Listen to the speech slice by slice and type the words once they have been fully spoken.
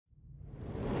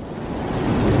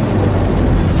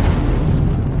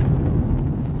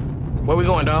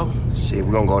going, dog? Shit,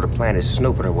 we gonna go to Planet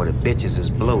Snooper where the bitches is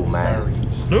blue,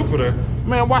 man. Snooper?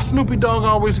 Man, why Snoopy Dogg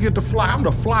always get to fly? I'm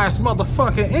the flyest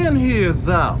motherfucker in here,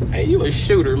 though. Hey, you a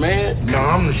shooter, man. No,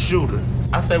 I'm the shooter.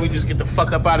 I say we just get the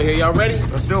fuck up out of here. Y'all ready?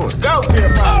 Let's do it. Let's go.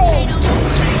 Oh.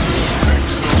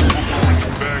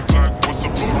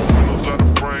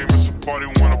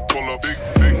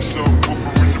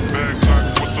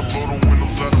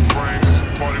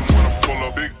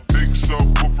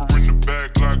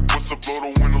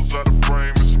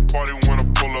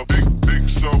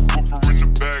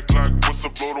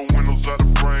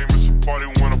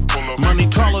 Money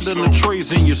taller than the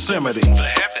trees in Yosemite.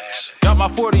 Got my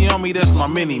 40 on me, that's my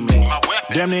mini-me.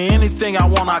 Damn near anything I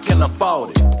want, I can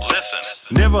afford it. Listen.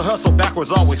 Never hustle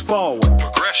backwards, always forward.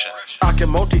 Progression. I can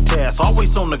multitask,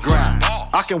 always on the grind.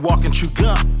 I can walk and chew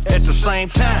gum at the same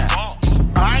time.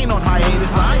 I ain't on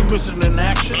hiatus, I ain't missing in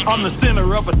action. I'm the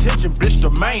center of attention, bitch,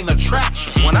 the main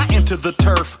attraction. When I enter the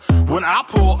turf, when I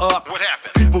pull up, What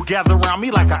happened? people gather around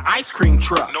me like an ice cream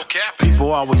truck. No cap.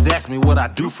 People always ask me what I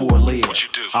do for a live. What you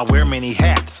do? I wear many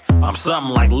hats, I'm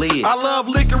something like Liz. I love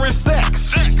liquor and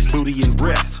sex, booty and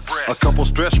breasts. A couple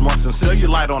stretch marks and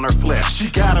cellulite on her flesh. She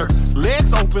got her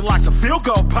legs open like a field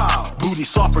goal pile. Booty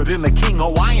softer than the King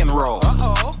Hawaiian roll.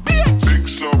 Uh-oh, bitch! Big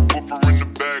subwoofer in the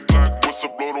bag like what's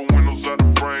up, blow the windows out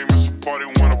the frame. It's a party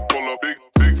when I pull up.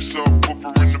 Big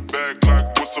subwoofer in the bag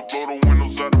like what's up, blow the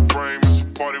windows out the frame. It's a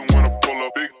party when I pull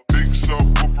up. Big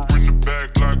subwoofer in the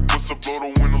bag like what's up, blow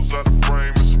the windows out the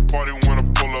frame. It's a party when I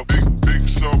pull up. Big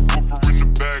subwoofer in the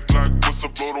bag like what's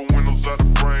up, blow the windows out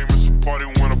the frame. It's a party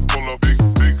when I pull up.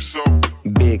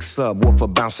 Big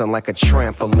subwoofer bouncing like a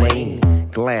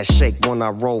trampoline. Glass shake when I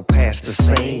roll past the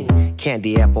scene.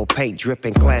 Candy apple paint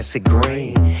dripping classic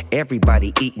green.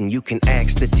 Everybody eating, you can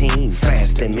ask the team.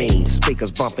 Fast and mean,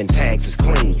 speakers bumping, tags is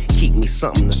clean. Keep me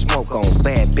something to smoke on,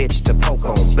 bad bitch to poke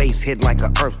on. Bass hit like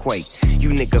an earthquake. You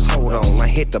niggas hold on, I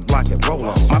hit the block and roll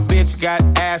on. My bitch got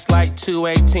ass like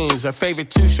 218s. Her favorite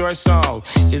Too Short song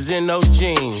is In Those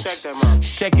Jeans.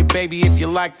 Shake it, baby, if you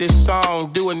like this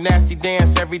song. Do a nasty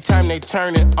dance every time they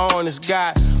turn it on. It's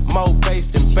got more bass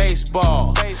than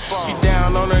baseball. She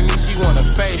down on her knees, she want a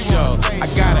facial. I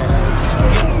gotta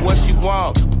give her what she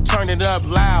want. Turn it up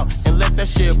loud and let that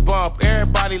shit bump.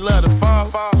 Everybody love the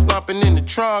funk. Slumping in the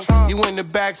trunk. You in the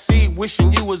back seat,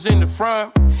 wishing you was in the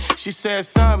front. She said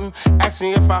something, asked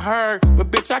me if I heard, but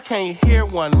bitch, I can't hear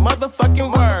one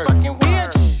motherfucking word.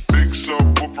 Bitch. Big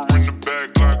subwoofer in the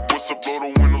bag like what's up, blow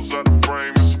the windows out the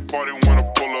frame. It's a party when I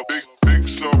pull up. Big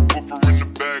subwoofer in the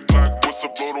bag like what's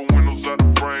up, blow the windows out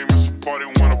the frame. It's a party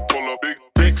when I pull up.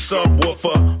 Big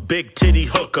subwoofer, big titty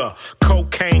hooker,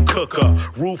 cocaine cooker,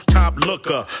 rooftop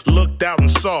looker, looked out and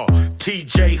saw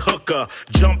TJ Hooker,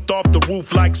 jumped off the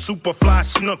roof like Superfly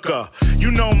Snooker.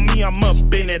 You know me, I'm up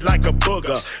in it like a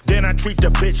booger. Then I treat the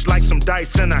bitch like some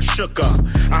dice and I shook her.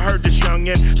 I heard this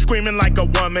youngin' screaming like a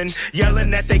woman, yelling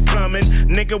that they coming.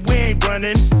 Nigga, we ain't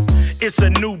running. It's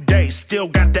a new day, still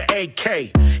got the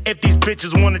AK. If these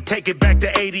bitches wanna take it back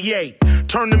to 88,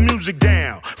 turn the music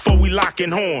down before we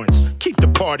lockin' horns. Keep the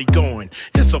party going,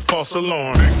 it's a false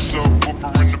alarm. Big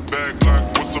subwoofer in the bag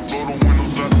like what's up, blow the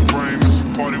windows out the frame. It's a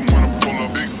party when I pull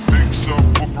up. Big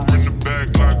subwoofer in the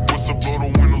bag like what's up, blow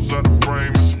the windows out the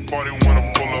frame. It's a party when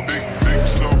I pull up. Big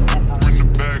subwoofer in the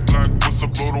bag like what's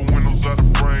up, blow the windows out the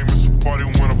frame. It's a party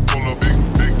when I pull up.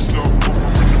 Big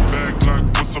subwoofer in the bag like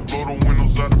what's up, blow the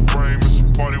windows out the frame. It's a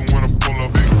party when I pull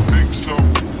up. Big sub.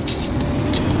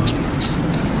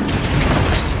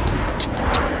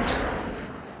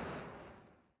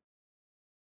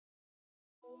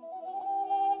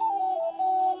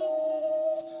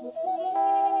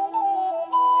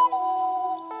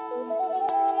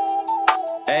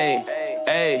 Hey,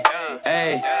 hey,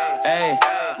 hey, hey,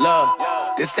 look,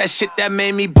 this that shit that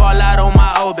made me ball out on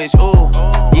my old bitch, ooh.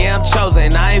 Yeah, I'm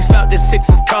chosen, I ain't felt this since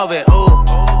COVID, ooh.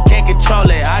 Can't control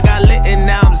it, I got lit and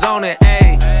now I'm zoning,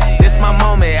 ayy. This my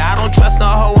moment, I don't trust no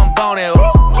hoe, I'm boning,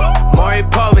 ooh. Maury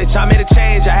Povich, I made a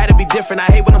change, I had to be different, I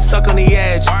hate when I'm stuck on the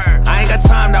edge. I ain't got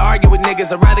time to argue with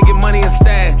niggas, I'd rather get money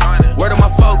instead. Word of my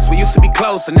folks, we used to be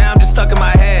close, and now I'm just stuck in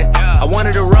my head. I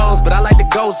wanted a rose, but I like the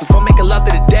ghost, if I'm making love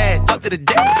to the dead, up to the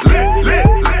dead.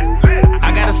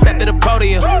 I gotta step to the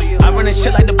podium, I run this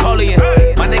shit like Napoleon.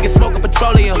 My niggas smoking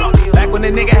petroleum. Back when the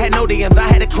nigga had no DMs, I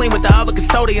had to clean with the other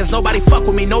custodians. Nobody fuck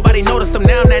with me, nobody noticed them.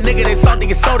 Now I'm that nigga, they salty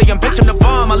as sodium. Bitch, I'm the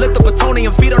bomb, I lit the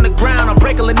plutonium. Feet on the ground, I'm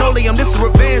breaking linoleum. This is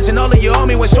revenge, and all of you owe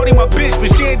me. When shorty my bitch, but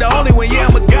she ain't the only one. Yeah,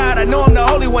 I'm a god, I know I'm the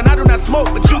holy one. I do not smoke,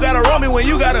 but you gotta roll me when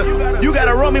you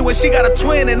gotta roll me when she got a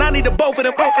twin, and I need the both of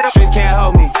them. Streets can't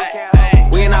hold me.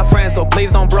 We ain't not friends, so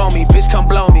please don't bro me. Bitch, come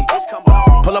blow me.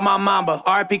 Pull up my mamba,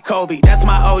 R.I.P. Kobe, that's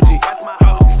my OG.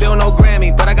 still no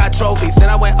Grammy, but I got trophies. Then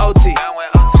I went OT.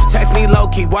 Text me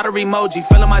low-key, water emoji,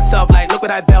 feeling myself like, look what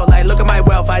I built, like, look at my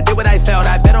wealth. I did what I felt,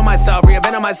 I bet on myself,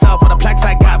 reinvented myself. All the plaques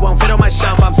I got won't fit on my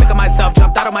shelf. I'm sick of myself,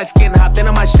 jumped out of my skin, hopped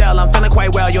into my shell. I'm feeling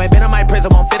quite well, you ain't been in my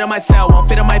prison, won't fit in my cell, won't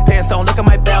fit in my pants, don't look at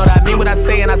my belt. I mean what I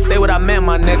say and I say what I meant,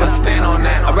 my nigga. Stand on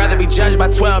that. I'd rather be judged by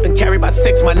 12 than carried by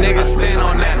 6, my nigga. Stand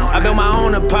on that. I built my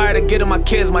own empire to get to my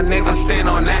kids, my nigga. Stand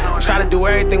on that. Try to do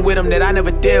everything with them that I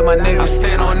never did, my nigga.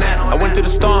 Stand on that. I went through the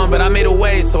storm, but I made a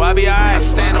way, so I'll be alright.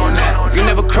 Stand on that. If you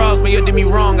never crossed me, you did me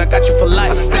wrong. I got you for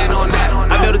life. I stand on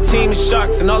that. I built a team of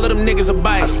sharks and all of them niggas are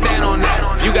bite. I stand on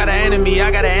that. If you got an enemy,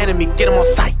 I got an enemy. Get them on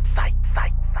sight.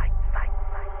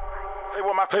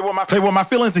 Play with my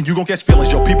feelings and you gon' catch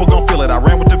feelings. Yo, people gon' feel it. I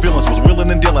ran with the villains, was willing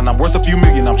and dealing. I'm worth a few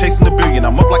million, I'm chasing a billion.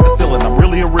 I'm up like a ceiling, I'm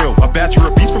really a real. A bachelor,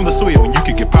 a beast from the soil, and you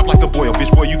can get popped like a boil.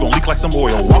 Bitch boy, you gon' leak like some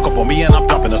oil. Walk up on me and I'm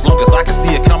dumping. As long as I can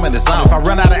see it coming, it's on. If I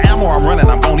run out of ammo, I'm running.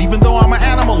 I'm gone, even though I'm an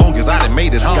animal. Long as I done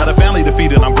made it home. Got a family to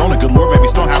feed and I'm grown. A good Lord made me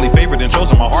strong, highly favored and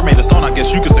chosen. My heart made of stone, I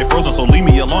guess you could say frozen. So leave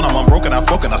me alone, I'm unbroken,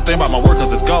 outspoken. I stand by my word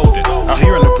cause it's golden. Out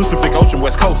here in the Pacific Ocean,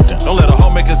 West Coastin'. Don't let a hoe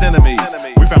make us enemies.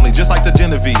 We family just like the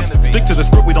Genovese. Stick to the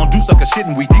script, we don't do sucker shit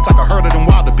and we deep like a herd of them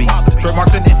wildebeest.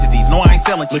 Trademarks and entities, no I ain't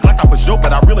selling. Look like I push dope,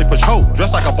 but I really push hope.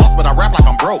 Dress like a boss, but I rap like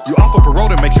I'm broke. You offer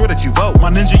parole to make sure that you vote. My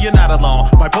ninja, you're not alone.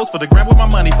 Might post for the gram with my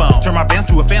money phone. Turn my bands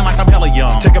to a fan like I'm hella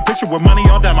young. Take a picture with money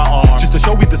all down my arm, just to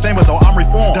show we the same, but though I'm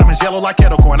reformed. Diamonds yellow like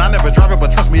kettle corn. I never drive it,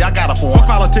 but trust me, I got a form. Fuck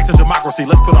politics and democracy,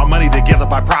 let's put our money together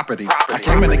by property. I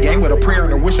came in the game with a prayer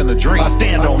and a wish and a dream. I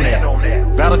stand on that.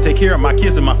 Vow to take care of my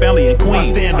kids and my family and queen.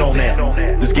 I stand on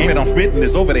that. This game that I'm spitting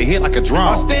is over their head like a drum.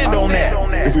 I stand on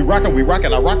that. If we rockin', we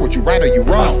rockin'. I rock what you right or you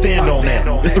wrong. I stand on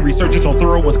that. It's a resurgence on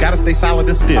thorough ones, gotta stay solid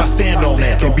and stiff. I stand on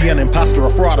that. Can be an imposter, a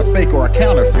fraud, a fake, or a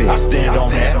counterfeit. I stand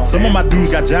on that. Some of my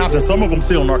dudes got jobs and some of them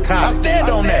sell narcotics. I stand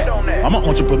on that. I'm an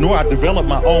entrepreneur, I develop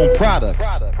my own products.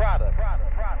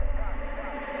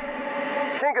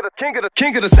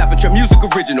 King of the South, your music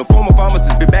original. Former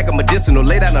pharmacist, been back on medicinal.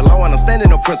 Lay down the law and I'm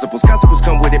standing on principles. Consequences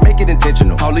come with it, make it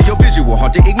intentional. All of your visual,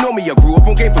 hard to ignore me. I grew up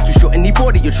on game for too short and need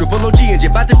 40. Your triple OG and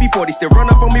you're about to be 40. Still run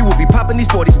up on me, we'll be popping these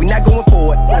 40s. We not going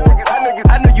forward.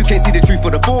 I know you can't see the tree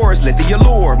for the forest. Let the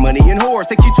allure, money and whores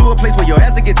take you to a place where your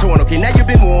ass will get torn. Okay, now you've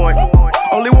been warned.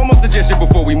 Only one more suggestion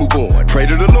before we move on. Pray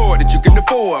to the Lord that you can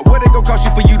afford what it gon' cost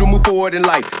you for you to move forward in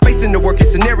life. Facing the working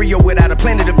scenario without a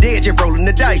planet of dead, you're rolling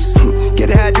the dice. Get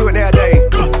it how I do it nowadays.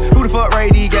 Who the fuck Ray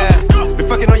D guy? Been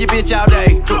fucking on your bitch all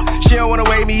day. She don't wanna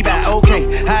weigh me back.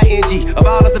 Okay, high NG of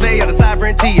all I survey of the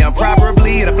sovereignty. I'm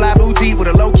probably at a fly boutique with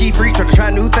a low key freak trying to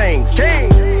try new things. King.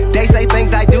 They say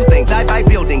things, I do things. I buy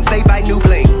buildings, they buy new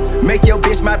bling. Make your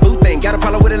bitch my boo thing. Got a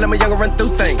problem with it, let my younger run through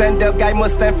things. Stand up guy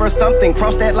must stand for something.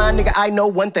 Cross that line, nigga, I know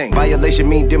one thing. Violation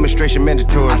mean demonstration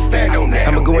mandatory. I stand on that.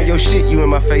 I'ma go in your shit, you in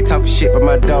my face talking shit but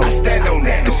my dog. I stand on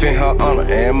that. Defend her honor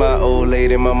and my old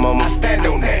lady, my mama. I stand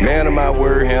on that. Man of my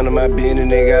word, handle my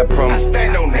business, nigga, I promise. I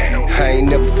stand on that. I ain't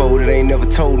never folded, ain't never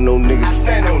told no nigga. I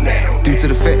stand on that. Due to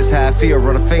the fact that's how I feel,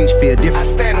 run a face, feel different. I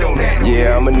stand on that.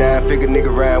 Yeah, I'm a 9-figure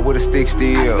nigga ride with a stick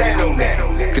still. I stand on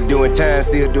that. Could doing time,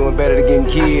 still doing better than getting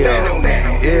killed. I stand on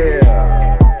that. Yeah.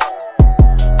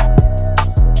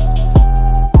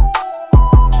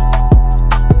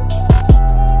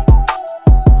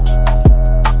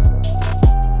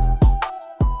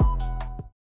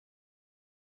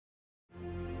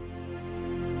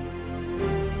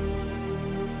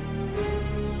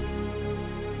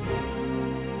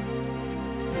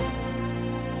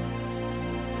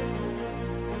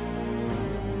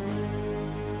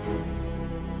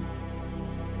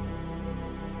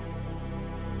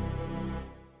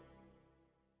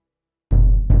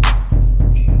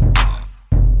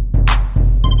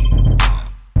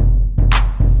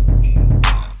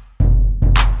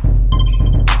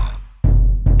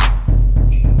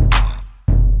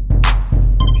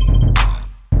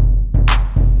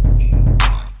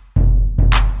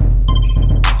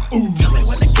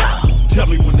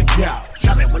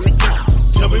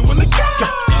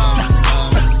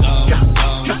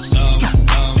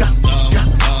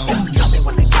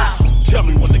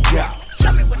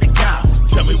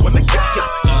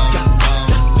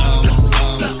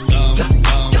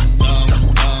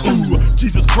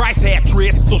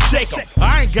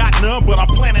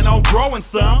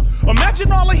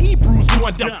 Imagine all the Hebrews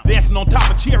going down, dancing on top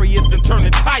of chariots and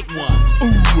turning tight ones.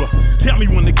 Ooh, tell me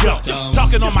when to go.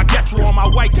 Talking on my Getro on my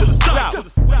way to the stop.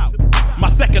 My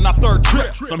second or third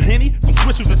trip. Some Henny, some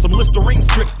Swishers, and some Listerine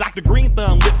strips. Dr. Green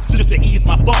Thumb lips just to ease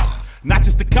my thoughts. Not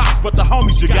just the cops, but the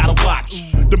homies you gotta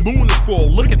watch. The moon is full,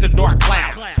 look at the dark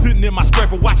cloud. Sitting in my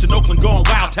scraper watching Oakland going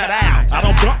wild, ta-da. I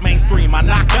don't bump mainstream, I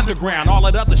knock under underground. All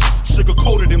that other sugar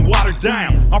coated and watered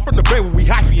down. I'm from the Bay where we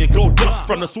hyphy and go dumb.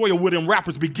 From the soil where them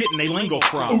rappers be getting they lingo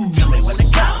from. Ooh. Tell me when to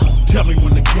go. Tell me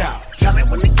when to go. Tell me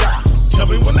when to go. Tell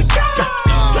me when to go.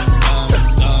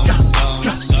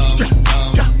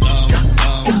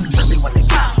 Tell me when to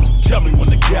go. Tell me when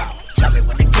to go. Tell me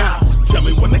when to go. Tell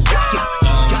me when to go.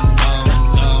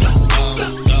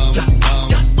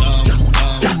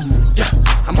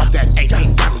 I'm off that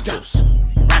 18 gummy juice.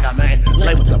 Ragga man,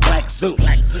 lay with the black Zeus.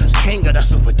 King of the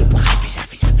super duper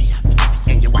heavy.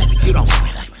 And your wifey, you don't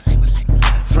like me.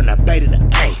 From the Bay to the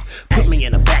A, put me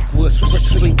in the backwoods with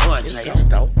sweet blood. It's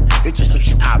dope. It's just some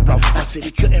shit I wrote. I said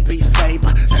he couldn't be saved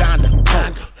by Shonda.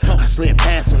 I slid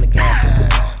past on the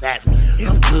gas, at me.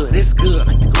 It's good,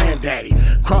 like the granddaddy.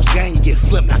 Cross gang, you get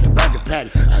flipped like a burger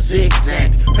patty. A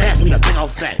zigzag, pass me the big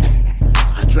old fatty.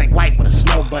 I drink white with a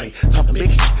snow bunny, talking big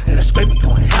shit and a scraper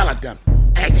point. Hella dumb.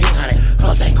 1800,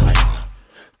 Jose Cuervo.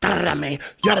 Da-da-da, man.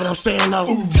 Y'all know what I'm saying, though?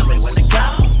 Ooh. Tell me when to go.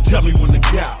 Tell me when to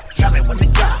go. Tell me when to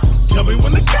go. Tell me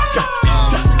when to go.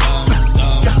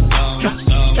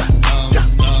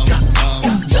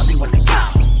 Tell me when to go.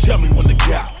 Tell me when to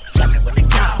go. Tell me when to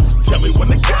go. Tell me when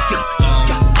to go.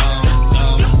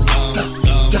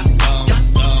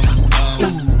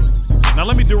 Now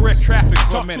let me direct traffic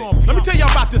for a minute. Let me tell y'all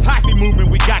about this hyphy movement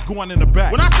we got going in the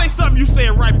back. When I say something, you say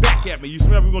it right back at me. You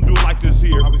smell we're gonna do it like this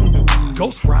here.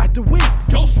 Ghost ride the whip.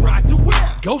 Ghost ride the whip.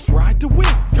 Ghost ride the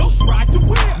whip. Ghost ride the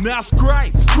whip. Now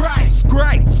scrape, scrape,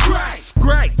 scrape, scrape,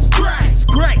 scrape, scrape,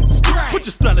 scrape, scrape. Put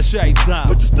your stunner shades on.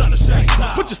 Put your stunner shades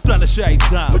on. Put your stunner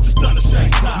shades on. Put your stunner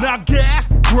shades on. Now gas,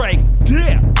 brake,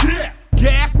 dip, dip.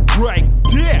 Gas, brake,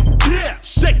 dip, dip.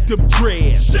 Shake them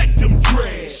dreads. Shake them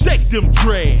dreads. Shake them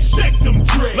dreads. Shake them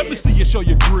dreads. Let me see you show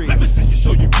your grid. Let me see you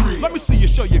show your grid. Let me see you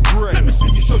show your grid. Let me see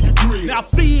you show your grid. Now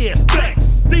fierce,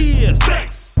 sex, fierce,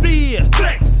 sex, fierce,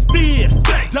 sex, fierce,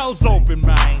 sex. Doors open,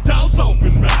 man. Doors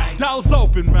open, man. Doors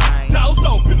open, man. Doors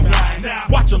open, man. Now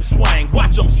watch them swing.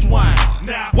 Watch them swing.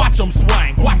 Now watch them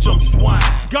swing. Watch them swing.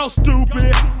 Go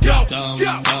stupid. Go.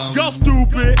 Go. Go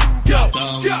stupid. Go.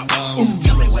 Go.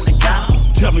 Tell me when to go.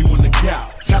 Tell me when to go.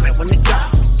 Tell me when to go.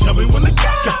 Tell me when to go.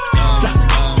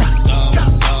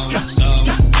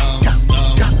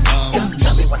 Tell me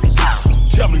when to go.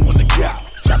 Tell me when to go.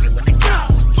 Tell me when to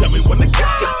go. Tell me when to go.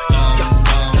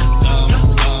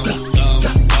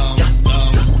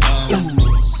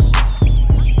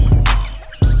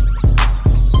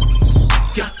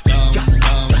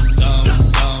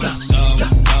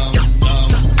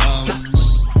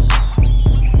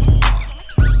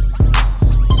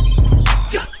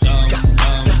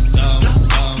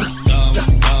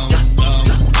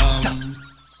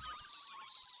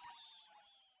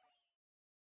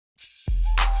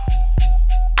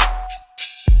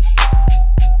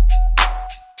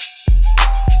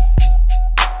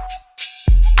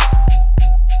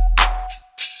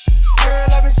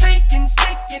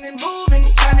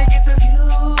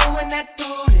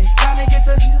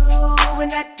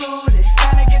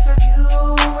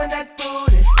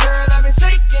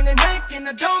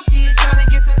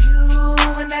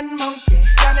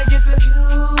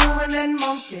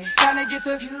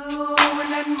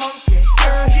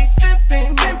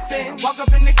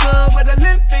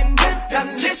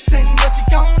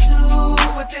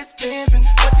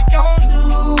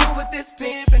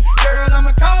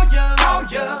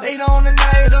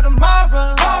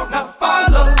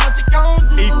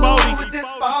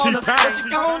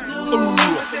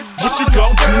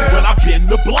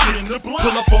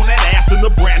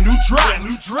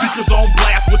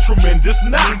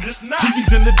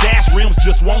 TVs in the dash rims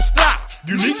just won't stop.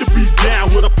 You need to be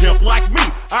down with a pimp like me.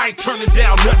 I ain't turning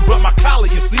down nothing but my collar,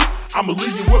 you see. I'ma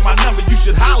leave you with my number, you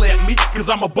should holler at me. Cause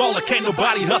I'm a baller, can't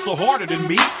nobody hustle harder than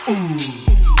me. Girl,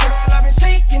 I've been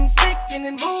shaking, sticking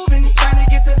and moving, trying to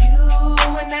get to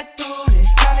you and that booty.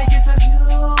 Trying to get to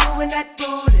you and that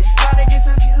booty. Trying to get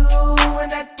to you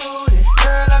and that booty.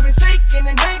 Girl, I've been shaking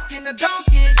and making a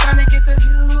donkey, trying to get to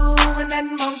you and that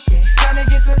monkey. Trying to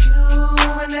get to you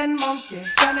and that monkey.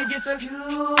 Trying to get to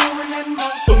you and that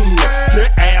monkey.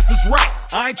 That ass is right.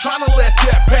 I ain't trying to let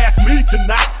that pass me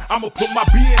tonight. I'ma put my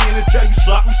being in and tell you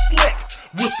something slick.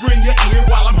 Whisper in your ear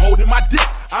while I'm holding my dick.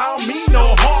 I don't mean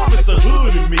no harm, it's the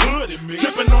hood in me.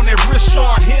 Sipping on that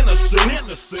Richard Hennessy.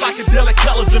 Psychedelic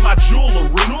colors in my jewelry.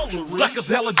 Suckers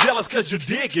hella jealous cause you're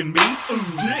digging me.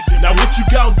 Now what you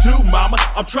gon' do, mama?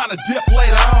 I'm trying to dip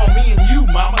later on, me and you,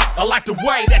 mama. I like the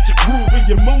way that you groove and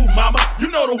you move, mama.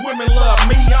 You know the women love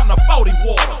me, I'm the 40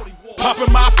 water.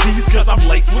 Popping my piece cause I'm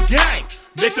laced with gang.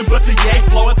 Nothing but the yay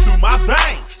flowing through my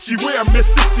vein. She wear a Miss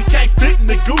 60, can't fit in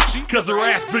the Gucci cause her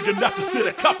ass big enough to sit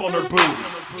a cup on her booty.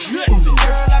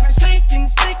 Girl, I've been shaking,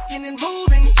 sticking and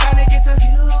moving,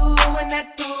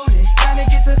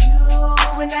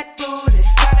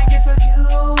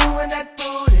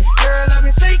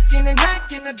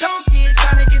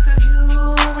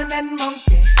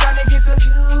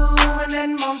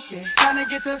 tryna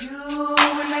get to you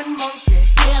and that monkey.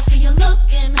 Yeah, I see you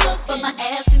looking hooked, but my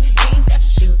ass in these jeans got you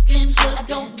shook and shook. I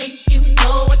don't think you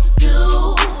know what to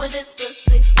do with this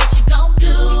pussy. What you gon'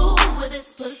 do with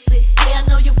this pussy? Yeah, I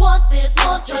know you want this.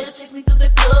 Try to chase me through the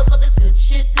club for this good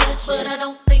shit, but I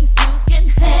don't think you can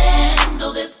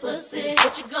handle this pussy.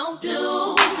 What you gon'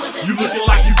 do with this pussy? You looking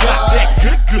like you got that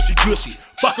good gushy.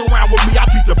 Fuck around with me, I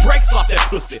beat the brakes off that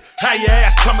pussy. Have your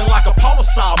ass coming like a porno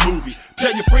style movie.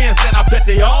 Tell your friends and I bet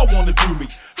they all wanna do me.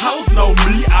 Hoes know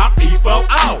me, I'm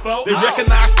E4O. They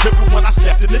recognize Pippin when I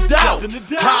stepped in the door.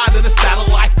 Hide in a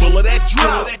satellite full of that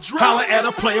drill. Holler at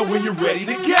a player when you're ready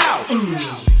to go.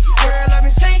 Girl, I've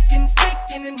been shaking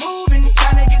and moving,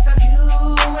 tryna get to you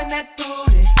and that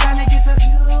booty. Tryna get to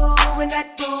you and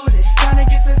that booty. Tryna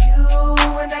get to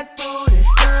you and that booty.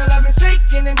 Girl, I've been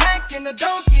shaking and hacking the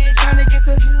donkey, tryna get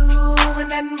to you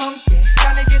and that monkey.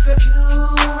 Tryna get to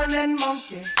you and that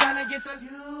monkey. Tryna get to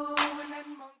you and that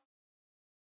monkey.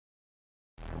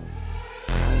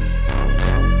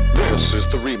 This is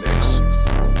the remix.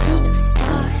 King of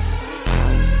Stars.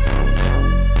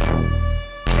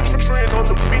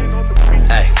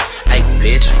 Hey,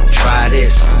 bitch, try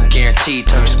this. Guaranteed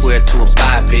turn square to a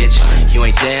bye, bitch. You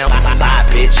ain't down, bye,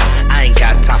 bitch. I ain't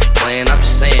got time for playing, I'm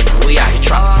just saying, man, we out here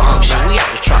trying to function. We out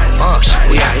here trying to function.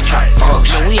 We out here trying to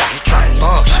function. We out here trying to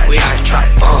function. We out here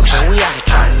trying to function. We out here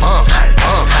trying to function.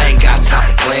 I ain't got time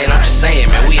for playing, I'm just saying,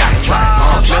 man, we out here trying to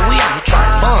function. We out here trying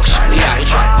to function. We out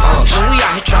here trying to function. We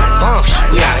out here trying to function.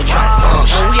 We out here trying to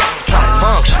function. We out here trying to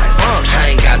function. I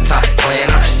ain't got time for playing,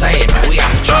 I'm just saying, man, we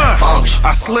out here trying to function.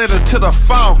 I slid into the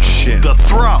function, the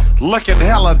throat, looking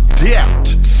hella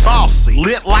dipped, saucy,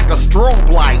 lit like a strobe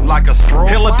light,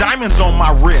 hella diamonds on my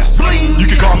wrist. You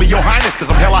can call me your highness, cause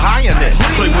I'm hella high in this.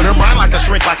 Play with her mind like a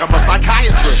shrink, like I'm a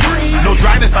psychiatrist. No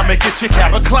dryness, I make a chick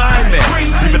have a climax.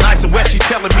 Even nice and wet, she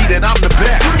telling me that I'm the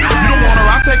best. You don't want her,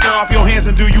 I'll take her off your hands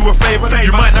and do you a favor.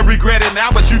 You might not regret it now,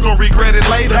 but you gon' regret it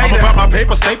later. I'm about my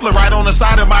paper stapler right on the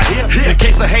side of my hip, in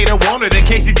case a hater want it, in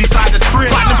case he decide to trip.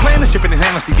 Plotting and planning, shipping and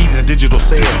handling CDs and digital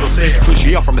sales. Used to push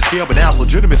Yale from the scale, but now it's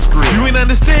legitimate script. You ain't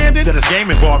understanding that it's game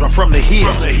involved. I'm from the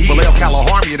hill. Vallejo,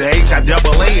 California, the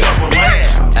H-I-double-A.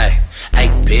 Hey,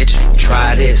 bitch,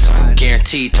 try this.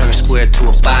 Guaranteed turn square to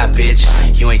a bye, bitch.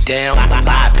 You ain't down,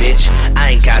 bye, bitch.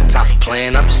 I ain't got time for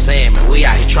playing, I'm just saying, man, we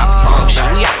out here trying to function.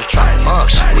 We out here trying to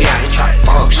function. We out here trying to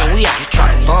function. We out here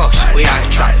trying to function. We out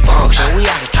here trying to function. We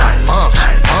out here trying to function.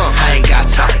 I ain't got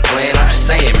time for playing, I'm just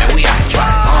saying, man, we out here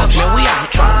trying to function. We out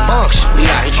here trying to function. We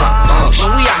out here trying to function.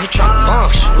 We out here trying to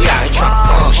function. We out here trying to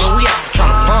function. We out here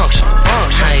trying to function.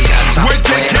 I ain't got time for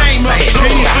playing, I'm just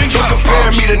saying, don't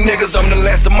compare me to niggas, I'm the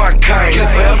last of my kind.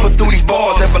 Live forever through these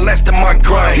bars, everlasting my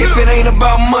grind. If it ain't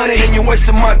about money, then you're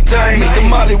wasting my time. Mr.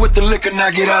 Molly with the liquor,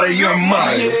 now get out of your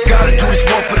mind. Gotta do this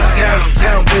one for the town, it's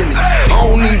town business. I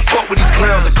don't even fuck with these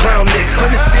clowns or clown niggas.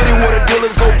 In the city where the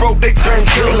dealers go broke, they turn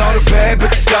killers. All the bad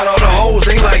bitches got all the hoes,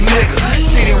 they like niggas.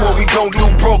 City where we don't do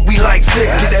broke, we like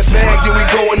figures. Get that bag, then we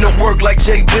going to work like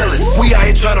Jay Billis. We out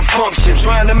here trying to function,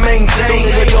 trying to maintain. So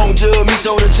nigga don't judge me,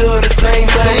 told the judge the same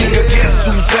thing. So nigga guess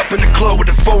who's up in the club with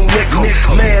the phone nickel.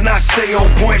 Man, I stay on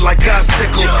point like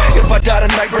icicles. If I die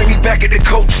tonight, bring me back at the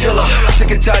Coachella.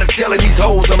 Sick and tired of telling these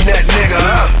hoes I'm that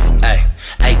nigga.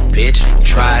 Hey, bitch,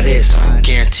 try this.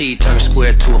 Guaranteed turn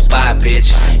square to a bye,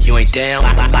 bitch. You ain't down,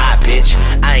 bye, bitch.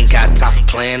 I ain't got time for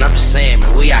playing, I'm just saying,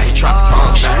 man, we out here trying to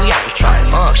function. We out here trying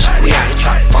to function. We out here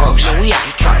trying to function. We out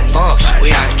here trying to function. We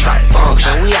out here trying to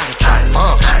function. We out here trying to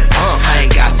function. I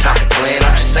ain't got time for playing,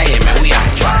 I'm just saying, man, we out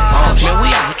here trying to function. We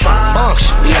out here trying to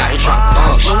function. We out here trying to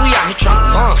function. We out here trying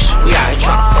to function. We out here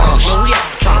trying to function. We out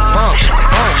here trying to function.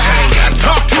 I ain't got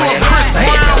time for playing, I'm just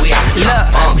saying, man, we out here trying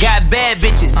to function. Got bad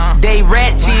bitches, they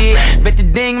ratchet. Bet the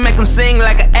ding make them sing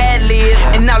like an ad-lib.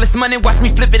 And all this money, watch me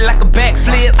flip it like a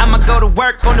backflip. I'ma go to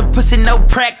work on the pussy, no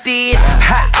practice.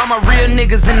 Hot, all my real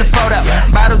niggas in the photo.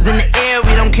 Bottles in the air,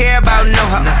 we don't care about no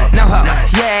hoe. No hoe,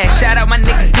 yeah, shout out my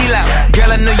nigga D-Lo.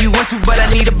 Girl, I know you want to, but I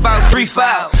need about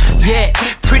 3-4. Yeah,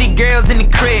 pretty girls in the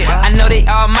crib. I know they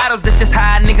all models, that's just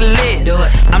how a nigga live.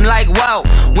 I'm like, whoa,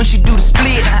 when she do the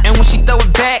splits. And when she throw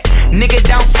it back, nigga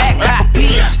don't act like a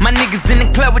bitch. My niggas in the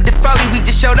club with the foley, we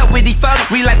just showed up with the foley.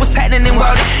 We like, what's happening in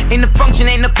Wally? In the function,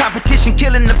 ain't no competition,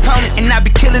 killing opponents. And I be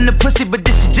killing the pussy, but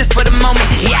this is just for the moment.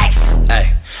 Yikes!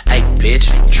 Hey, bitch,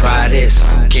 try this.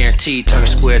 Guaranteed turn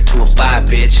square to a bye,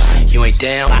 bitch. You ain't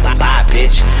down, bye,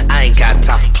 bitch. I ain't got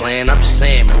time for playing, I'm just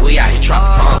saying, man, we out here trying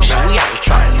to function. We out here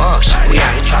trying to function. We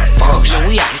out here trying to function.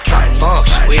 We out here trying to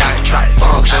function. We out here trying to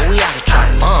function. We out here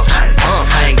trying to function.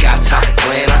 I ain't got time for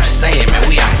playing, I'm just saying, man,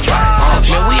 we out here trying to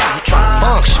function. We out here trying to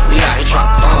function. We out here trying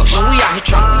to function. We out here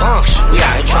trying to function. We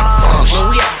out here trying to function.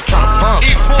 We out here trying to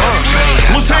function.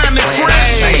 What's happening, friend?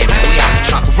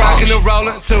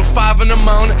 till 5 in the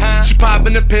morning. She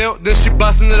popping the pill, then she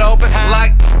busting it open.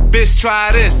 Like, bitch,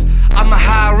 try this. I'm a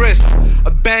high risk,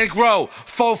 a bankroll,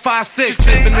 4, 5, 6.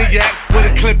 Tipping the yak with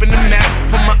a clip in the Mac.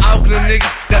 For my Oakland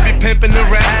niggas that be pimping the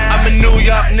rap. I'm a New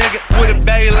York nigga with a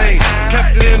Bailey.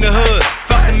 Kept it in the hood,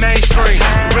 fuck the mainstream.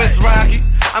 Wrist rocky,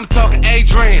 I'm talking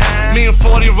A-Dream. Me and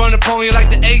 40 run up on you like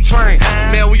the A-Train.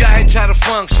 Man, we out here try to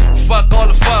function. Fuck all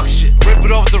the fuck shit. Rip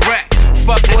it off the rack.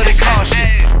 Fuck what it cost you.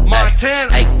 Montana.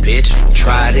 Hey, bitch,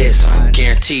 try this.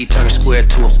 Guaranteed turn a square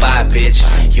to a buy, bitch.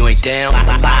 You ain't down,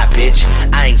 bye, bitch.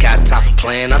 I ain't got time for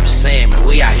playing. I'm just saying, man,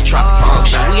 we out here trying to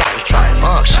function. We out here trying to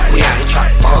function. We out here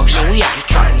trying to function. We out here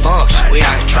trying to function. We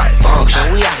out here trying to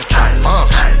function. We out here trying to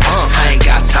function. I ain't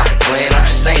got time for playing. I'm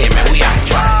just saying, man, we out here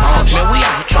trying to function. We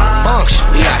out here trying to function.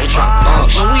 We out here trying to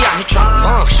function. We out here trying to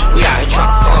function. We out here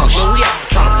trying to function. We out here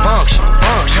trying to function.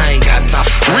 I ain't got time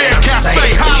for playing. Real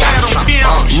Cafe, holla at him,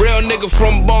 Kim. Real nigga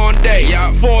from Bondi,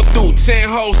 4 through 10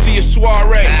 hoes to your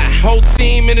soiree. Whole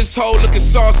team in this hole looking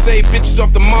saucy. Bitches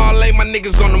off the Marley, my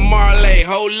niggas on the Marley.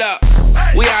 Hold up,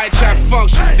 we out here try to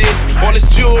function, bitch. All this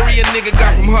jewelry a nigga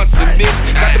got from hustling, bitch.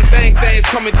 Got them bang things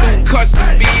coming through custom,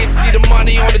 bitch. See the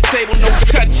money on the table, no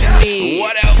touching it.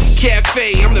 What else?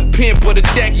 Cafe, I'm the pimp of the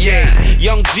decade.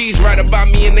 Young G's write about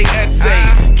me in they essay.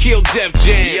 Kill Def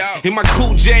Jam in my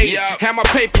cool J's. Have my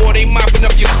paper or they mopping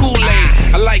up your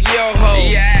Kool-Aid. I like yo hoes,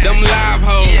 them live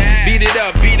hoes. Beat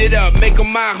it up, make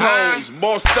them my hoes.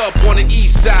 Bossed up on the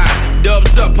east side.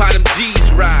 Dubs up how them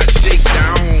G's ride. Shake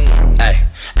down.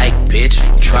 Hey, bitch,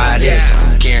 try this.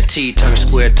 Guaranteed turn a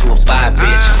square to a buy,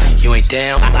 bitch. You ain't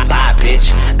down, bye,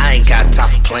 bitch. I ain't got time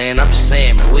for playing. I'm just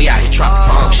saying, man, we out here trying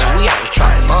to function. We out here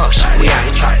trying to function. We out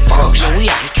here trying to function. We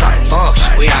out here trying to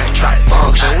function. We out here trying to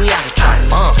function. We out here trying to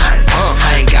function.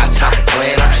 I ain't got time for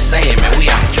playing. I'm just saying, man, we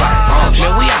out here trying to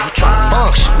function. We out here trying to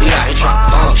function. We out here trying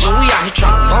to function. We out here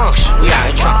trying to function. We out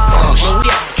here trying to function. We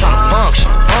out here trying to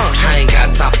function. I ain't got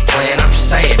time for playing. I'm just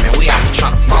saying, man, we out here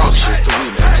trying to function. It's the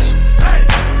remix.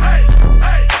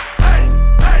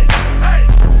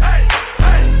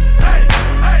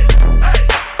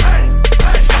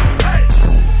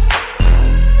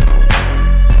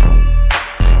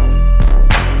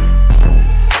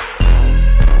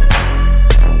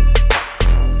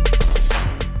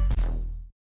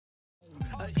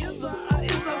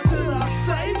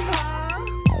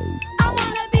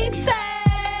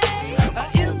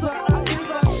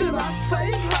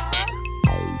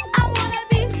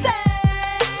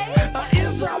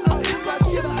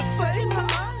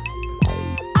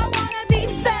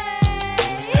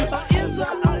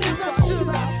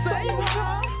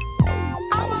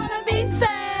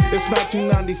 It's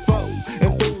 1994,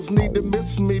 and fools need to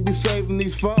miss me, be saving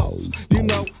these foes. You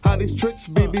know how these tricks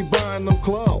be buying them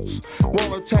clothes.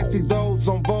 Wanna taxi those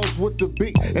on Vogues with the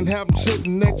beat, and have them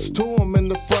sitting next to them in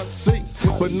the front seat.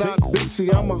 But not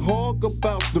BC, I'm a hog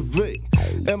about the V.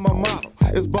 And my motto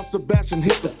is bust a batch and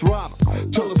hit the throttle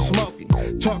till it's smoky.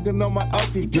 Talking on my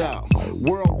okie dog.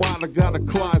 Worldwide, I got a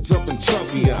Clyde's up in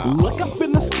Tokyo. Look up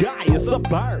in the sky, it's a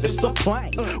bird, it's a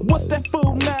plane. What's that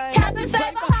fool name? Captain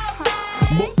Saberhouse.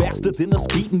 More faster than a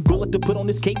speeding bullet to put on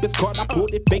this cape. It's card, I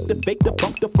pulled it, fake the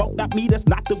funk, not me, that's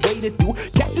not the way to do.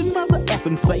 Captain Mother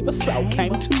effing Saver, so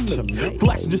came to me.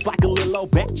 Flashing just like a little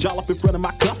old batch, all up in front of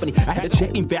my company. I had to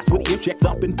check him fast with ear checked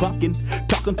up and pumpkin.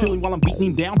 Talking to him while I'm beating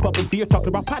him down, pumping fear, talking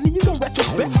about partner, you gon'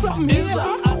 retrospect something here.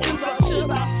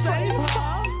 Should I save her?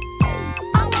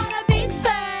 I wanna be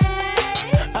saved.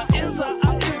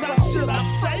 Should I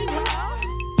save her?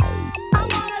 I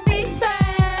wanna be saved.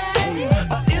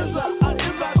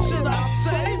 Should I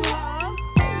save her?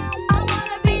 I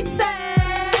wanna be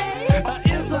saved.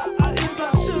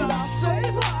 Should I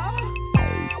save her?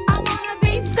 I wanna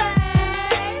be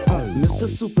saved. Mr.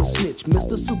 Super Snitch,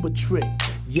 Mr. Super Trick.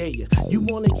 Yeah, you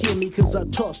wanna kill me cause I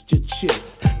tossed your chick.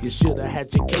 You should've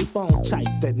had your cape on tight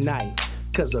that night.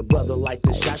 Cause a brother like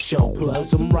the shot show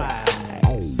plugs him right.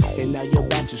 And now your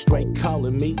batch is straight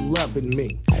calling me, loving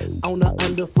me. On the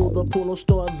underfool, the porno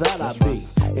store that I be.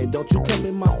 And don't you come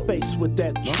in my face with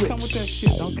that trick. Don't come with that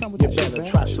shit, don't come with you that shit. better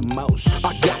try some more shit.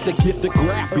 I got to get the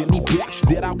grab any batch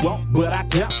that I want, but I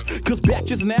don't. Cause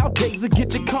batches nowadays will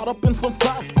get you caught up in some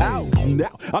fuck. Oh,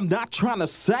 now I'm not trying to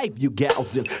save you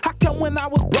gals. And how come when I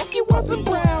was broke you wasn't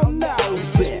brown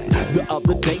nosing? The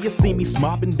other day you see me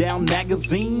smobbing down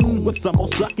magazine with some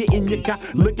old sucker in your car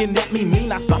looking at me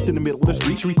mean. I stopped in the middle of the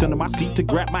street, reached under my seat to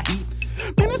grab my heat.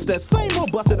 Man, it's that same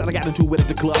old busted that I got into with at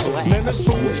the club. Man, the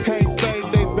fools can't fade,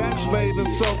 they batch made and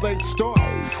so they start.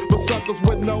 But suckers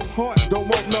with no heart don't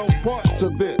want no parts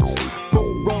of this.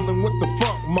 Fool rolling with the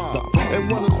funk mob. And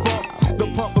when it's funk, the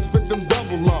pumpers spit them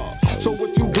double laws. So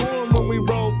what you doing when we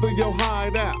roll through your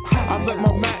hideout? I let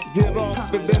my Mac get off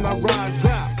up and then I rise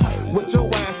out. With your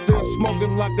ass still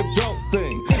smoking like a dope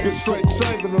thing. You're straight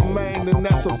saving the man, and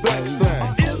that's a best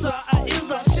thing.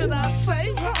 Should I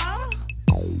save her?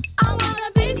 I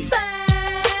wanna be saved.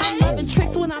 I'm loving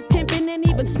tricks when I'm pimping and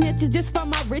even snitches just for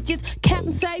my riches.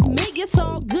 Captain save me, it's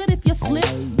all good if you slip,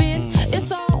 bitch.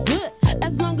 It's all good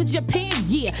as long as you're paying,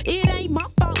 yeah. It ain't my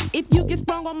fault if you get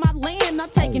sprung on my land. I'm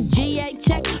taking GA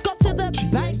check, go to the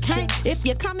bank, hey. If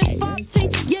you're coming faulty,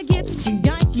 you get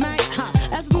skanked, mate.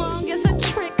 As long as a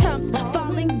trick comes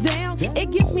falling down,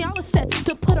 it gives me all the sets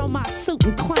to put on my suit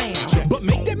and clown. But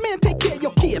make that man take care of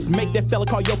your kids. Make that fella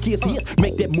call your kids his.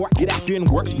 Make that mark get out there and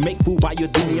work. Make food while you're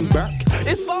doing work.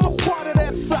 It's all part of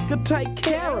that sucker, take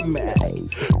care of me.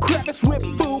 Crevice with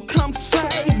food, come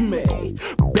save me.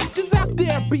 Bitches out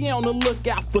there be on the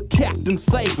lookout for Captain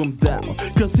Save him though,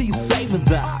 cause he's saving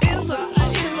them.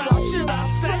 Should I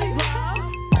save her?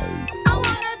 I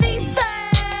wanna be saved.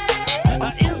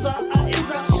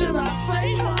 Should I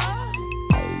save her?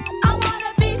 I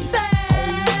wanna be saved.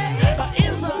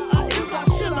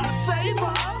 Should I save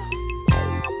her?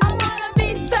 I wanna be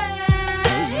saved.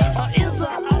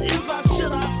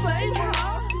 Should I save her?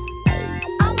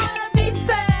 I wanna be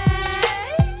saved.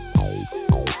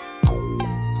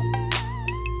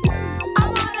 I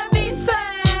wanna be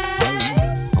saved.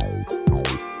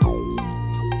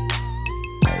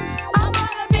 I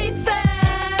wanna be saved.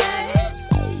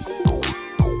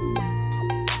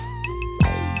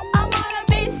 I wanna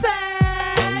be saved.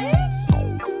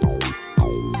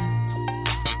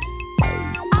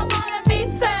 I wanna be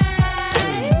saved.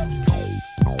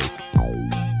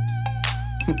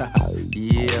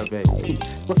 Yeah, baby.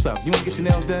 What's up? You wanna get your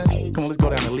nails done? Come on, let's go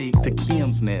down the league to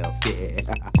Kim's Nails.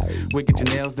 Yeah. We'll get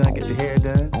your nails done, get your hair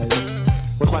done.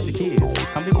 What about your kids?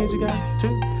 How many kids you got? 2?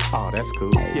 Oh, that's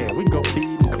cool. Yeah, we can go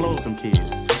feed and clothe them kids.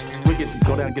 We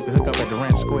go down and get the hookup at the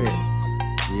Ranch Square.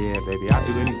 Yeah, baby, I'll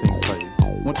do anything for you.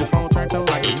 Want your phone turned on?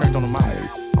 I get it turned on to mine.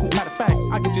 Matter of fact,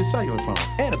 I'll get you a cellular phone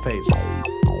and a pager.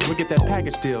 We'll get that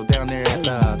package deal down there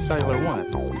at Cellular One.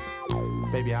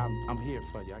 Baby, I'm here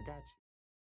for you. I got you.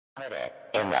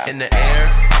 In the air,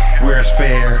 Where it's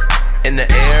fair, in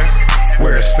the air,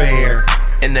 where it's fair,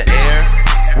 in the air,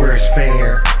 where it's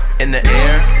fair, in the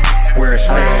air. where it's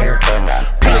fair.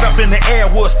 Put it up in the air,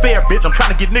 what's fair, bitch? I'm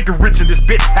trying to get nigga rich in this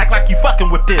bitch. Act like you fucking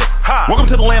with this. Welcome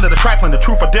to the land of the trifling, the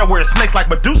truth or dare where it's snakes like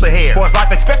Medusa hair. For his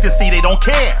life expectancy, they don't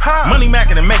care. Money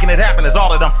macking and making it happen is all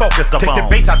that I'm focused upon. Take the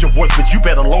bass out your voice, bitch, you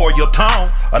better lower your tone.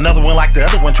 Another one like the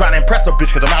other one, trying to impress a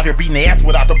bitch, cause I'm out here beating their ass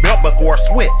without the belt buckle or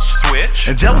switch.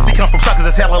 And jealousy comes from suckers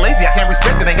that's hella lazy. I can't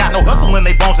respect it, ain't got no hustle in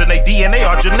they bones and they DNA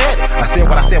are genetic. I said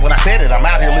what I said when I said it, I'm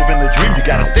out here living the dream. You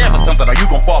gotta stand for something or you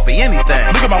gon' fall for anything.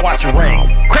 Look at my watch and ring,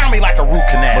 crown me like a root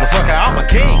canal. Motherfucker, I'm a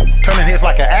king, turning heads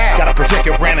like an owl. Gotta protect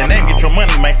your brand and name, get your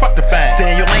money, man, fuck the fame.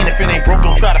 Stay in your lane, if it ain't broke,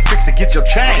 don't try to fix it, get your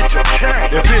change.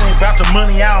 If it ain't about the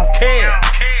money, I don't care.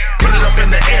 Put it up in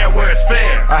the air where it's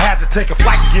fair. I had to take a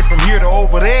flight to get from here to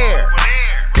over there.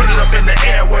 Put it up in the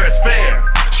air where it's fair.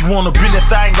 She wanna bend that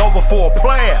thing over for a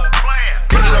player.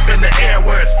 Put it up in the air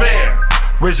where it's fair.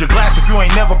 Raise your glass if you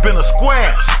ain't never been a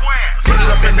square. Put it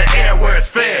up in the air where it's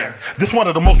fair. This one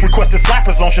of the most requested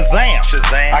slappers on Shazam.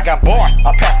 I got bars,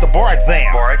 I passed the bar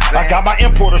exam. I got my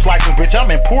importer's license, bitch, I'm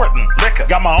important. Liquor.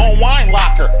 Got my own wine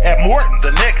locker at Morton's.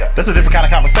 The nigga. That's a different kind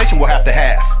of conversation we'll have to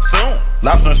have soon.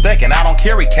 Lobster and steak and I don't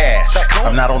carry cash.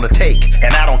 I'm not on the take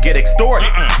and I don't get extorted.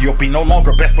 You'll be no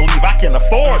longer, best believe I can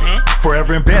afford it.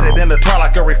 Forever embedded in the tar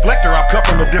like a reflector. I'm cut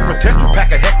from a different texture.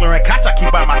 Pack a heckler and cots I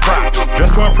keep by my crotch.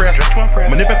 Just to impress,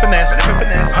 manip and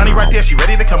finesse. Honey right there, she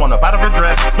ready to come on up out of her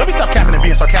dress. Let me stop capping and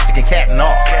being sarcastic and catting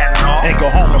off. And go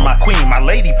home to my queen, my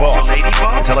lady boss.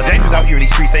 And tell her dangers out here in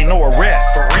these streets ain't no arrest.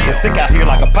 It's sick out here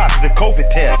like a positive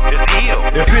COVID test. It's ill.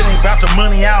 If it ain't about the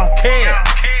money, I don't care.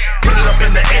 Put it up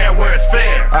in the air where it's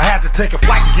fair. I had to take a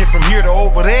flight to get from here to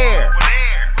over there.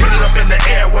 Put it up in the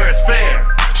air where it's fair.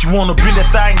 She wanna bend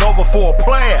that thing over for a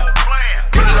player.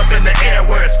 Put it up in the air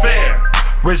where it's fair.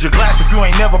 Raise your glass if you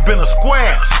ain't never been a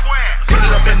square. Put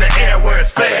it up in the air where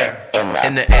it's fair.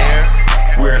 In the air,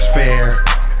 Where it's fair,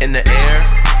 in the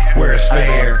air, where it's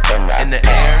fair, in the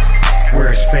air,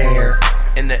 where it's fair,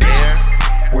 in the air,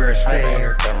 where it's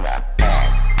fair.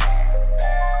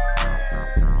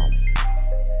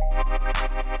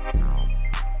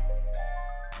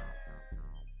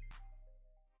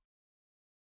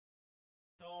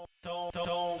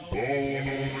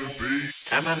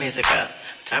 Turn my music up,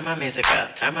 turn my music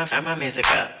up, turn my music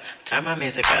up, turn my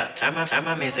music up, turn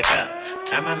my music up,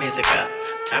 turn my music up,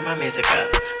 turn my music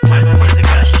up, turn my music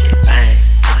up, shit bang,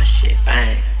 my shit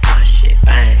bang, my shit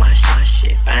bang, my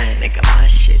shit bang, nigga, my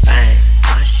shit bang,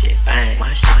 my shit bang,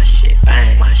 my shit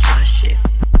bang, my shit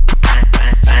bang,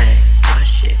 bang, bang, my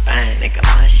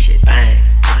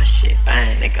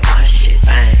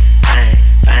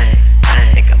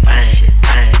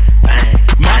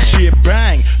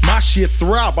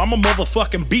I'm a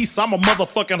motherfucking beast, I'm a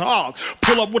motherfucking hog.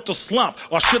 Pull up with the slump,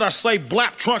 or should I say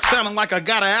blap trunk sounding like I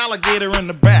got an alligator in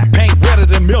the back. Paint wetter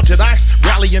than melted ice,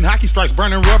 rallying hockey strikes,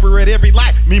 burning rubber at every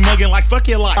light. Me mugging like fuck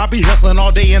your life. I be hustling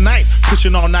all day and night,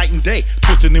 pushing all night and day,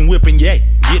 twisting and whipping, yay.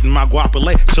 Getting my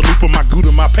guapole, chalupa my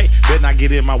gouda, my pay. Better not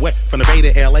get in my way. From the Bay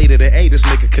to LA to the A, this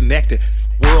nigga connected.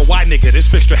 Worldwide nigga, this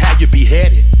fixture how you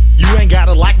beheaded. You ain't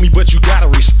gotta like me, but you gotta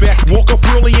respect. Woke up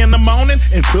early in the morning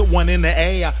and put one in the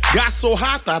air. Got so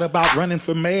high, thought about running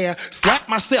for mayor. Slapped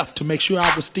myself to make sure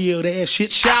I was still there.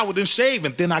 Shit, showered and shaved,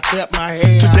 and then I cut my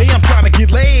hair. Today I'm trying to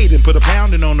get laid and put a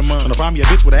pounding on the money. Trying to find me a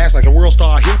bitch with an ass like a world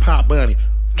star hip-hop bunny.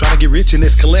 Trying to get rich in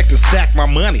this collect and stack my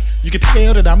money. You can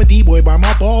tell that I'm a D-boy by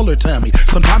my baller tummy.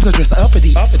 Sometimes I dress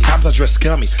uppity, sometimes I dress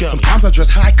scummy. Sometimes I dress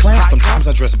high class, sometimes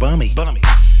I dress bummy.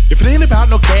 If it ain't about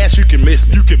no cash, you can miss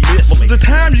me. Most of the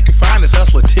time you can find this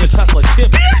hustler tips. Turn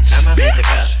my music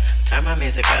up. Turn my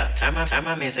music up. Turn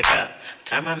my music up.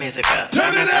 Turn my music up.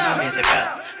 Turn it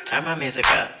up. Turn my music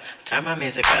up. Turn my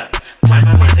music up. Turn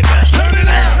my music up. Turn it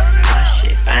up. My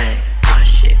shit bang. My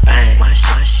shit bang. My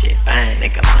shit bang.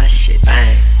 Nigga, my shit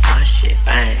bang. My shit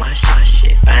bang. My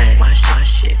shit bang. My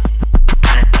shit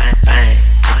bang bang bang.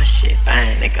 My shit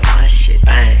bang. Nigga, my shit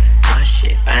bang. My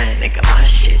shit bang. Nigga, my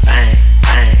shit bang.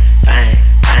 Bang bang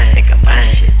bang. Nigga, my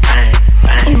shit bang.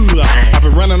 I've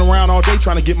been running around all day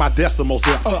trying to get my decimals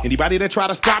up. Anybody that try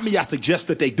to stop me, I suggest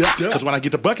that they duck. Cause when I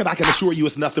get the bucket, I can assure you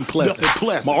it's nothing pleasant.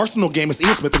 My arsenal game is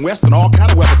Ian Smith and Wesson, all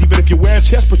kind of weapons. Even if you're wearing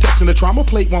chest protection, the trauma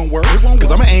plate won't work.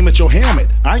 Cause I'ma aim at your helmet.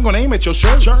 I ain't gonna aim at your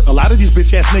shirt. A lot of these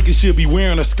bitch ass niggas should be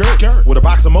wearing a skirt with a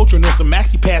box of Motrin and some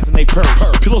maxi pads in they purse.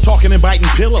 Pillow talking and biting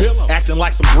pillows, acting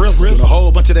like some brizzle. Doing a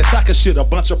whole bunch of that sucker shit, a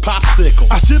bunch of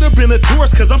popsicles. I should have been a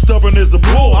tourist cause I'm stubborn as a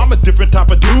bull. I'm a different type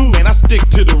of dude, man. I stick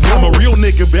to the rule. I'm a real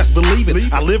nigga, best believe it.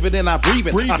 I live it and I breathe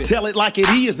it. I tell it like it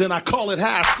is and I call it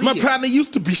how I see it. My partner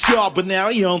used to be sharp, but now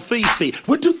he on Fifi.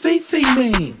 What do Fifi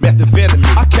mean?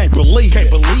 Methamphetamine. I can't believe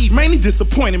it. Man, he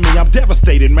disappointed me. I'm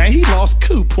devastated, man. He lost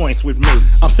 2 points with me.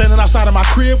 I'm standing outside of my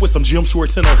crib with some gym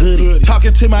shorts and a hoodie.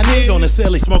 Talking to my nigga on the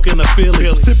celly, smoking a Philly.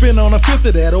 Sipping on a fifth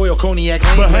of that oil cognac.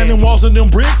 Behind them walls and them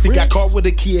bricks, he got caught with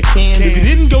a key of candy. If he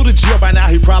didn't go to jail by now,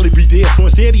 he'd probably be dead. So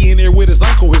instead, he in there with his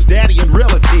uncle, his daddy, and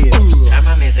relatives. Turn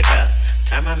my music up.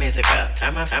 Turn my music up.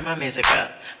 Turn my music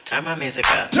up. Turn my music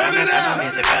up. Turn it up. Turn my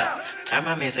music up. Turn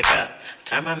my music up.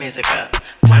 Turn my music up.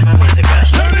 Turn my music up.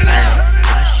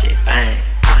 My shit bang.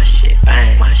 My shit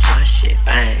bang. My shit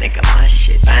bang. Nigga, my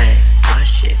shit bang. My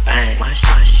shit bang. My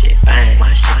shit bang.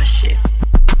 My shit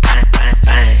bang bang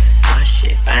bang. My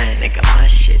shit bang. Nigga, my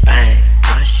shit bang.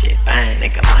 My shit bang.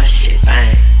 Nigga, my shit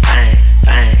bang. Bang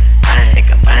bang bang.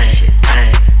 Nigga, my shit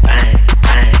bang bang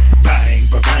bang. Bang,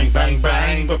 ba-bang, bang,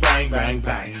 bang, ba-bang, bang,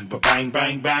 bang, ba-bang,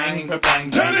 bang, bang, ba-bang,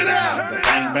 turn it up,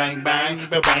 ba-bang, bang, bang,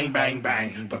 ba-bang, bang,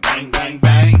 bang, ba-bang, bang,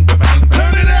 bang, ba-bang,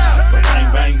 turn it up,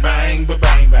 ba-bang, bang, bang,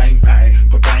 ba-bang, bang, bang,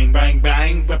 ba-bang, bang,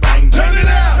 bang, ba-bang, turn it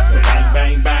up, ba-bang,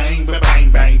 bang, bang,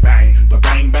 ba-bang, bang, bang,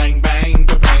 ba-bang, bang, bang,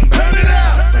 ba-bang, turn it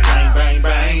up, ba-bang, bang,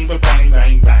 bang, ba-bang,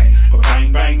 bang, bang,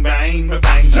 ba-bang, bang, bang,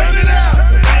 ba-bang, turn it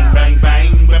up, ba-bang, bang,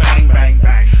 bang, ba-bang, bang,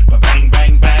 bang, ba-bang,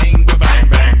 bang, bang, ba-bang,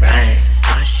 bang, bang.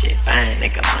 My shit bang,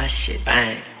 nigga, my shit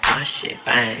bang. My shit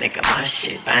bang, nigga, my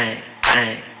shit bang.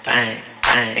 Bang, bang,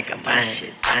 bang, nigga, my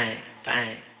shit bang,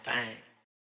 bang, bang.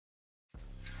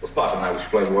 What's poppin' tonight with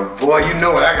your Playboy? Boy, you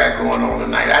know what I got going on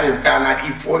tonight. I done found out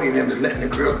E40 and them is letting the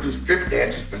girls do strip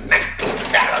dances for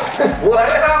 $19.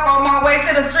 What's up on my way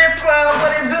to the strip club?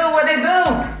 What it do?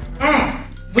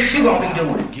 What you gonna be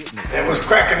doing? And what's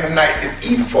cracking tonight is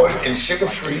E40 and sugar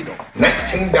free,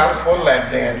 $19 for a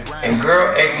lap dance. And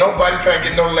girl, ain't nobody trying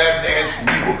to get no lap dance from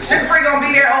you. Sugar free gonna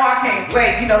be there? Oh, I can't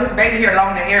wait. You know, this baby here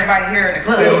longer than everybody here in the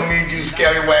club. They'll need you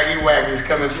scallywaggy waggies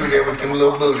coming through there with them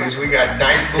little booties. We got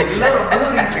nice booties. Little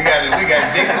booties. We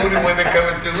got big booty women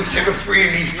coming through, sugar free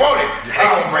and E40. They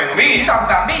gonna bring them in. You talking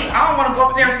about me? I don't wanna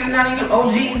go up there and see none of you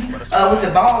OGs with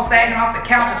your balls sagging off the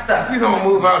couch and stuff. We gonna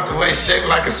move out the way, shaped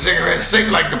like a cigarette,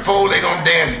 shaped like the pole. They gonna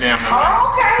dance down the line.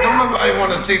 Oh, okay. Don't nobody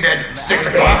want to see that 6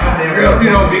 o'clock. Girl, you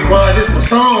don't be quiet. This is my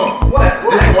song.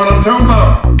 What? This is what I'm talking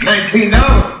about. $19.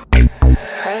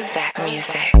 Prozac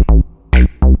music.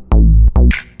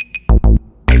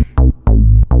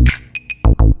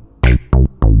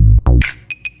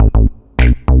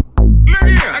 Look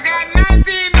here. I got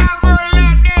 $19 for a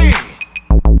lap dance.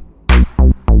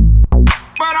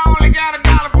 But I only got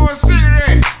 $1 for a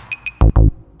cigarette.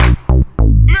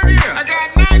 Look here. I got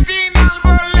 $19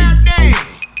 for a lap dance.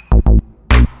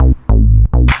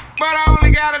 But I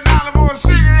only got $1 for a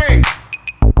cigarette.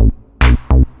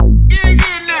 Get it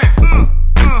now.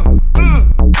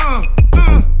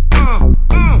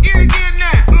 Get it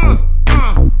now.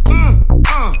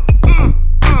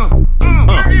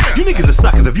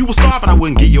 starving, I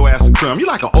wouldn't get your ass a crumb. You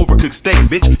like an overcooked steak,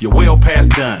 bitch. You're well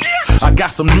past done. I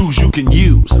got some news you can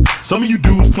use. Some of you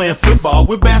dudes playing football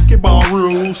with basketball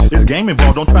rules. This game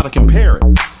involved, don't try to compare it.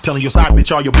 Telling your side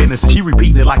bitch all your business and she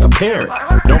repeating it like a parrot.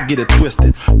 Don't get it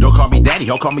twisted. Don't call me daddy,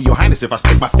 he'll call me your highness. If I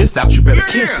stick my fist out, you better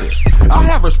kiss it. I'll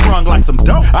have her sprung like some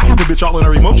dope. I have a bitch all in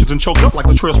her emotions and choked up like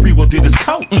Latrell Sprewell did his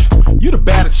coach. You the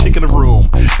baddest chick in the room.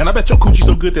 And I bet your coochie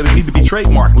so good that it need to be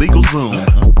trademarked, legal zoom.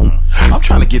 I'm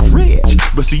trying to get rich,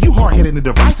 but see you hard-headed and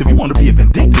divisive. You want to be a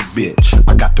vindictive bitch.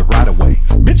 I got the right of way.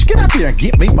 Bitch, get out there and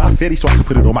get me my fetty so I can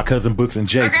put it on my cousin books and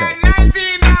JPEG. I got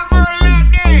 $19 for a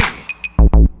lap dance,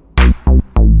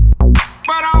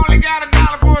 but I only got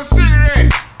 $1 for a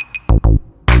cigarette.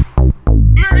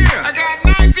 Look here, I got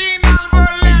 $19 for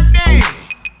a lap dance,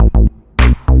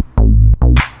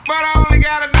 but I only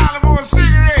got $1 for a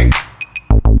cigarette.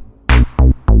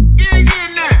 Get it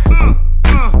now.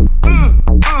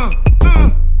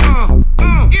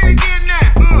 Get it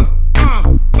now.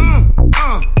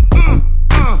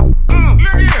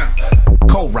 Look here.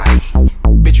 Co-write.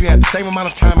 Bitch, you had the same amount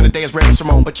of time in the day as Red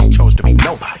Simone, but you chose to be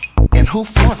nobody. And who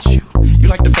fronts you? You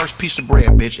like the first piece of bread,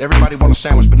 bitch. Everybody want a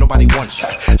sandwich, but nobody wants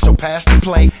you. So pass the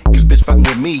plate, cause bitch fucking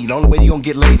with me. The only way you gonna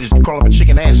get laid is to crawl up a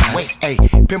chicken ass and wait. Hey,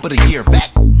 pimp of the year,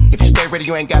 vet. If you stay ready,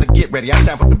 you ain't gotta get ready. I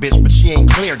sampled the bitch, but she ain't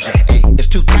clear yet. Hey, it's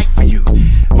too tight for you.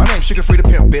 My name's Sugar Free the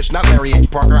Pimp, bitch, not Larry H.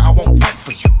 Parker. I won't fight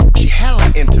for you. She hella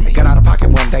into me. Got out of pocket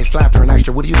one day, slapped her and asked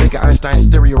her, what do you think of Einstein's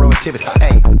theory of relativity?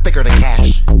 Hey, thicker than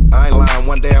cash. I ain't lying,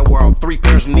 one day I wore all 3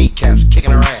 pairs of kneecaps,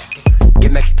 kicking her ass.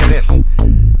 Get next to this.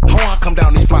 How I come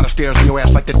down these flight of stairs in your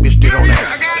ass like that bitch did on that?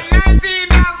 I got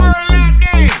 $19 for a lap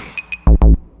dance,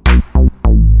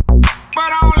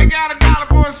 but I only got $1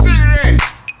 for a cigarette.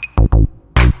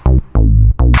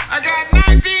 I got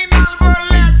 $19 for a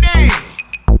lap dance,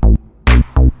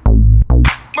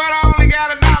 but I only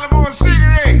got $1 for a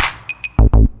cigarette.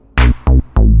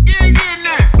 Get it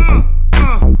now.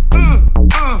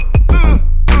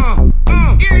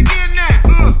 Get it now.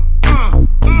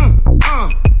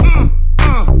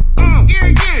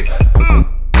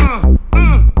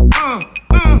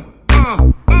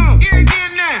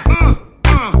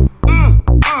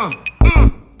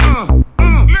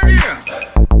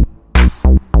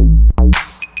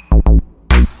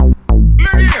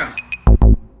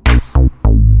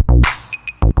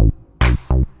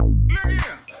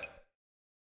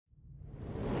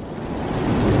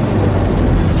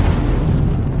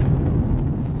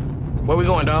 Where we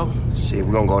going, dog? Shit,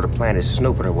 we gonna go to Planet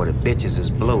Snoopiter where the bitches is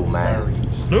blue, man.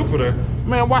 Snoopiter?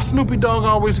 Man, why Snoopy Dogg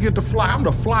always get to fly? I'm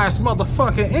the flyest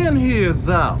motherfucker in here,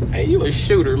 though. Hey, you a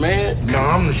shooter, man. No,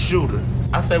 I'm the shooter.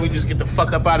 I say we just get the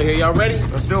fuck up out of here. Y'all ready?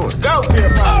 Let's do it. Let's go.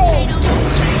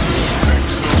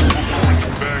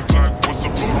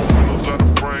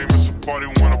 Party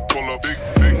when I pull up, big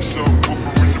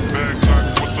subwoofer in the bag,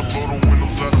 like what's up, blow the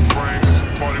windows out the frame. It's a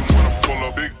party when I pull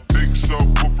up, big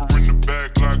subwoofer in the bag,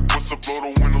 like what's up, blow the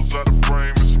windows out the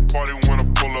frame. It's a party when I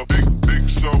pull up, big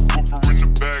subwoofer in the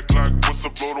bag, like what's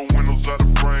up, blow the windows out the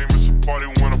frame. It's a party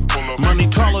when I pull up. Money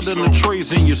taller than the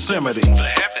trees in Yosemite. The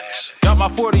heavens. Got my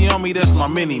 40 on me, that's my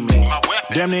mini-me.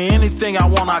 Damn near anything I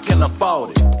want, I can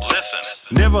afford it. Listen.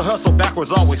 Never hustle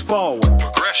backwards, always forward.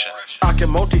 Progression. I can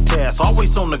multitask,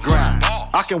 always on the grind.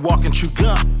 I can walk and chew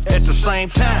gum at the same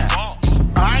time.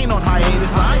 I ain't on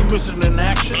hiatus, I ain't missing in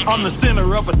action. I'm the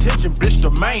center of attention, bitch,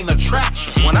 the main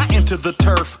attraction. When I enter the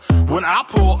turf, when I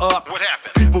pull up, what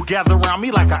happened? People gather around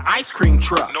me like an ice cream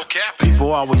truck. No cap.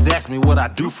 People always ask me what I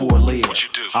do for a live. What you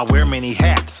do? I wear many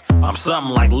hats, I'm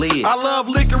something like Liz. I love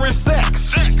liquor and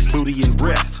sex. Booty and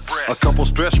breasts. A couple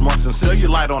stretch marks and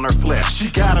cellulite on her flesh. She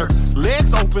got her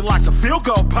legs open like a field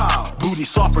goal pile. Booty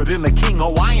softer than the King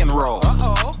Hawaiian roll.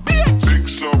 Uh-oh. Big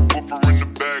subwoofer in the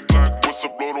bag, like what's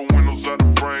up, blow the windows out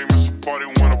the frame. It's a party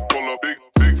when I pull up,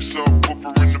 big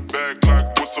subwoofer in the bag,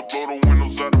 like what's up, blow the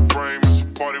windows out the frame. It's a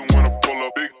party when I pull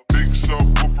up, big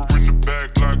subwoofer in the bag,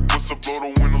 like what's up, blow the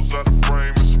windows out the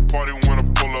frame. It's a party when I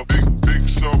pull up, big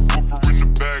subwoofer in the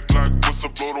bag, like what's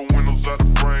up, blow the windows out the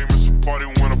frame. It's a party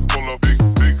when I pull up,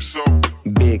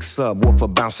 Big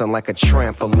subwoofer bouncing like a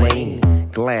trampoline.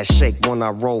 Glass shake when I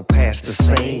roll past the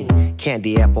scene.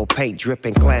 Candy apple paint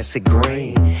dripping classic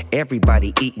green.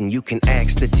 Everybody eating, you can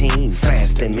ask the team.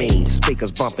 Fast and mean,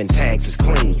 speakers bumping, tags is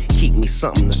clean. Keep me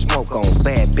something to smoke on,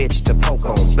 bad bitch to poke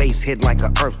on. Bass hit like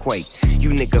an earthquake.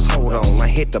 You niggas hold on, I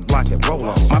hit the block and roll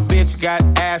on. My bitch got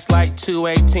ass like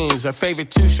 218s. Her favorite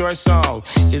Too Short song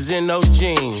is In Those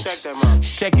Jeans.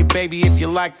 Shake it, baby, if you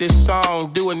like this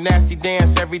song. Do a nasty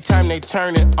dance every time they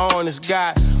turn it on. It's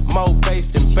got more bass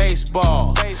than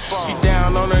baseball. She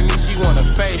down on her knees, she want a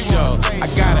facial. I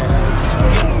got her,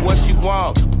 give her what she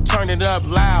want. turn it up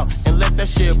loud and let that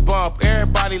shit bump.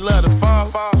 Everybody love the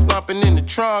funk, slumping in the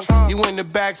trunk. You in the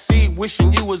back seat,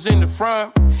 wishing you was in the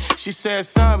front. She said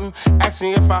something, asked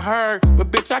me if I heard,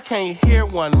 but bitch, I can't hear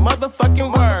one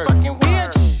motherfucking word.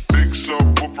 Bitch. Big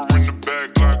subwoofer in the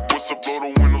back, like what's up? Blow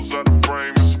the windows out the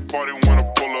frame. It's a party when I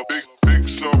pull up. Big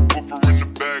subwoofer in the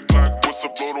back, like what's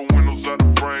up? Blow the windows out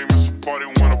the frame. It's a party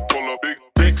when I pull up.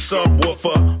 Big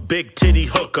subwoofer, big titty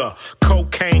hooker,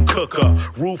 cocaine cooker,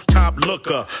 rooftop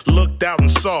looker, looked out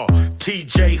and saw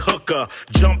TJ hooker,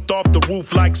 jumped off the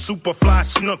roof like Superfly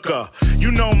snooker.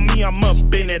 You know me, I'm up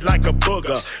in it like a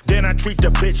booger. Then I treat the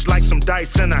bitch like some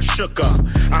dice and I shook her.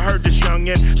 I heard this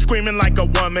youngin' screaming like a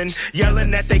woman,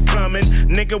 yelling that they coming.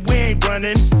 Nigga, we ain't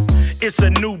running. It's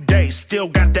a new day, still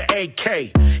got the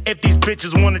AK. If these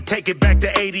bitches wanna take it back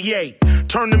to 88,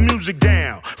 turn the music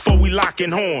down before we lock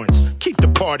in horns. Keep the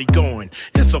party going,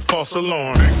 it's a false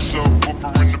alarm. Big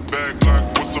subwoofer in the back,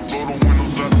 like what's